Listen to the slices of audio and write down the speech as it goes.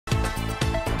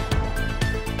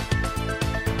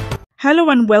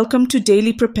Hello and welcome to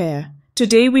Daily Prepare.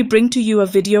 Today we bring to you a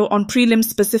video on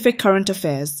prelim-specific current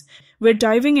affairs. We're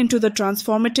diving into the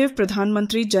transformative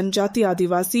Mantri Janjati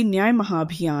Adivasi Nyaya Maha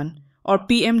Abhiyan, or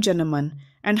PM JANMAN,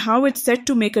 and how it's set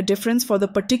to make a difference for the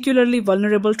particularly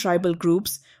vulnerable tribal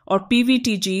groups, or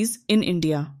PVTGs, in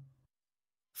India.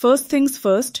 First things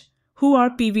first, who are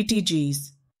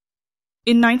PVTGs?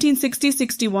 In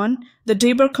 1960-61, the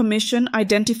Dhebar Commission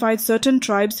identified certain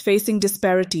tribes facing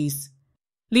disparities,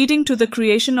 leading to the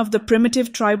creation of the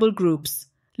primitive tribal groups,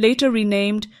 later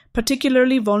renamed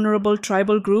particularly vulnerable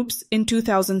tribal groups in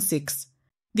 2006.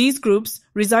 These groups,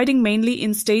 residing mainly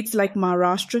in states like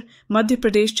Maharashtra, Madhya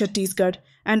Pradesh, Chhattisgarh,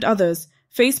 and others,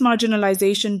 face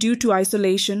marginalization due to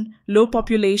isolation, low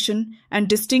population, and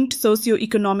distinct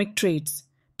socio-economic traits.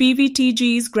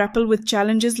 PVTGs grapple with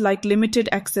challenges like limited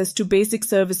access to basic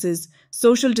services,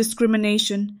 social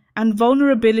discrimination, and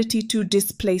vulnerability to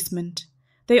displacement.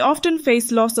 They often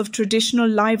face loss of traditional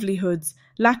livelihoods,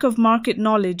 lack of market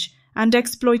knowledge, and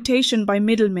exploitation by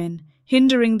middlemen,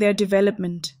 hindering their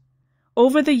development.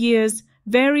 Over the years,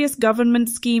 various government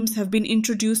schemes have been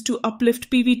introduced to uplift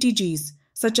PVTGs,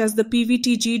 such as the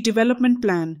PVTG Development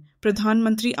Plan, Pradhan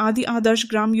Mantri Adi Adarsh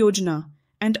Gram Yojana,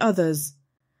 and others.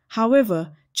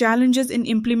 However, challenges in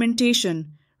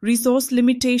implementation, resource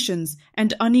limitations,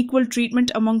 and unequal treatment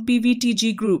among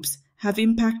PVTG groups have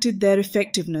impacted their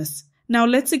effectiveness. Now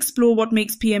let's explore what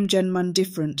makes PM JANMAN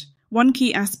different. One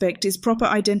key aspect is proper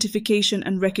identification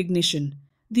and recognition.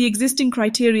 The existing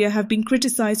criteria have been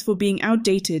criticized for being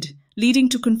outdated, leading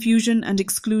to confusion and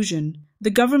exclusion. The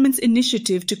government's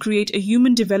initiative to create a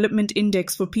Human Development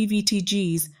Index for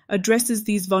PVTGs addresses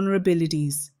these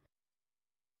vulnerabilities.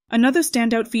 Another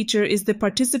standout feature is the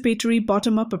participatory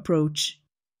bottom-up approach.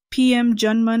 PM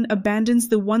JANMAN abandons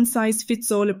the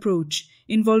one-size-fits-all approach,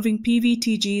 involving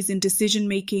PVTGs in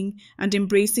decision-making and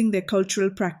embracing their cultural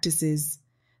practices.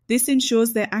 This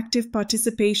ensures their active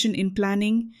participation in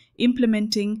planning,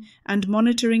 implementing, and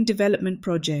monitoring development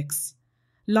projects.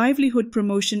 Livelihood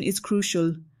promotion is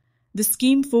crucial. The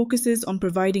scheme focuses on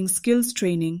providing skills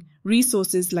training,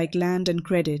 resources like land and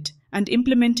credit, and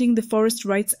implementing the Forest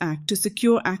Rights Act to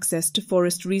secure access to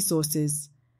forest resources.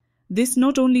 This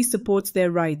not only supports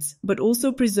their rights, but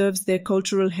also preserves their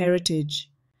cultural heritage.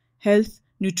 Health,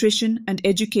 nutrition, and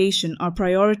education are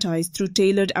prioritized through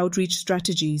tailored outreach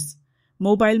strategies.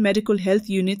 Mobile medical health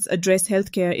units address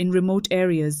healthcare in remote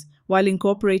areas, while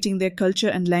incorporating their culture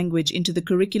and language into the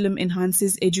curriculum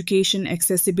enhances education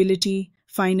accessibility.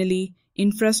 Finally,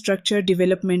 infrastructure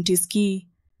development is key.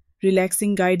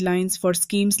 Relaxing guidelines for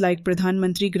schemes like Pradhan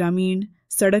Mantri Gramin,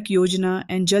 Sadak Yojana,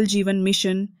 and Jal Jeevan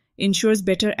Mission ensures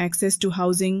better access to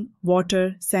housing,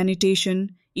 water,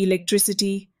 sanitation,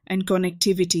 electricity, and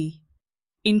connectivity.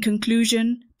 In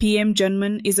conclusion, PM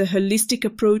JANMAN is a holistic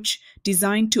approach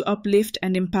designed to uplift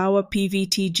and empower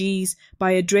PVTGs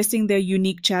by addressing their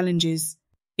unique challenges.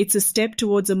 It's a step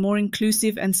towards a more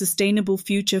inclusive and sustainable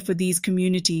future for these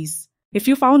communities. If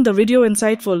you found the video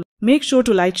insightful, make sure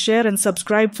to like, share, and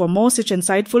subscribe for more such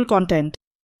insightful content.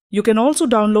 You can also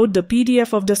download the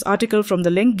PDF of this article from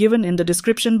the link given in the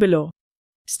description below.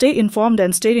 Stay informed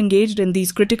and stay engaged in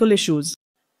these critical issues.